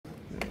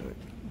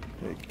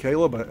Hey,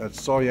 Caleb, I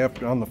saw you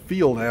on the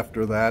field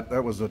after that.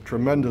 That was a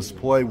tremendous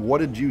play. What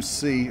did you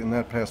see in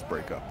that pass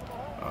breakup?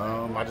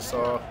 I just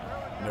saw,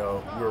 we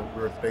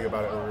were thinking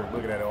about it, we were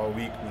looking at it all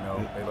week.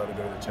 They let it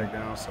go to the check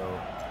down, so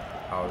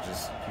I was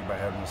just keep my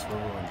head on the swivel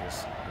and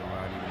just doing what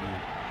I need to do.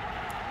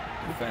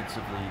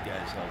 Defensively, you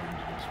guys held them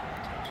to just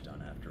one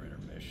touchdown after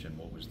intermission.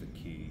 What was the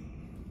key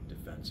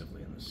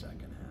defensively in the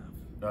second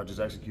half? Just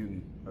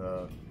executing. We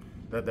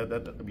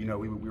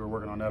were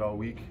working on that all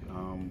week.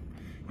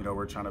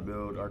 We're trying to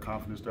build our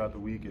confidence throughout the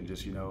week and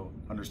just,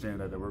 understand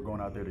that we're going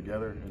out there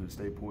together and to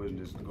stay poised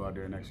and just go out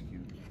there and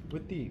execute.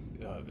 With the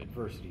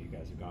adversity you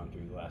guys have gone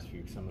through the last few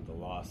weeks, some of the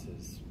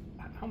losses,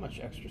 how much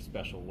extra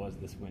special was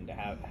this win to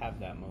have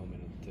that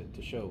moment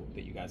to show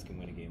that you guys can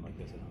win a game like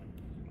this at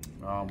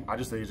home? I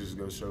just think it just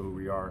goes to show who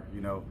we are.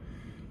 In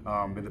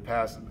the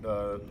past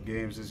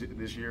games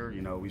this year,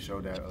 we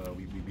showed that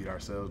we beat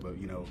ourselves, but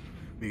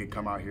we could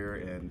come out here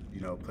and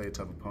play a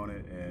tough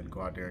opponent and go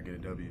out there and get a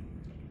W.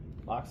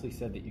 Loxley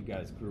said that you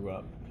guys grew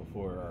up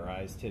before our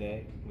eyes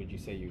today. Would you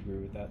say you agree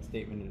with that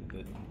statement?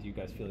 Do you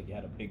guys feel like you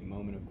had a big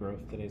moment of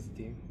growth today as a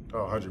team?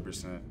 Oh,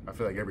 100%. I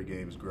feel like every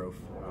game is growth.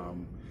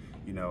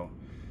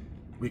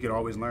 We can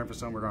always learn from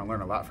something. We're going to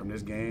learn a lot from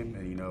this game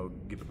and,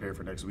 get prepared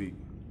for next week.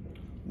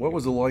 What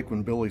was it like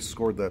when Billy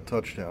scored that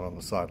touchdown on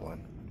the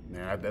sideline?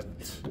 Man,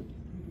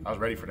 I was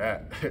ready for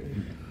that.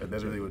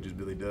 That's really what just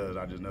Billy does.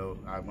 I just know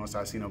once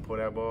I seen him pull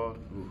that ball,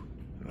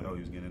 I know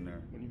he was getting in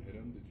there.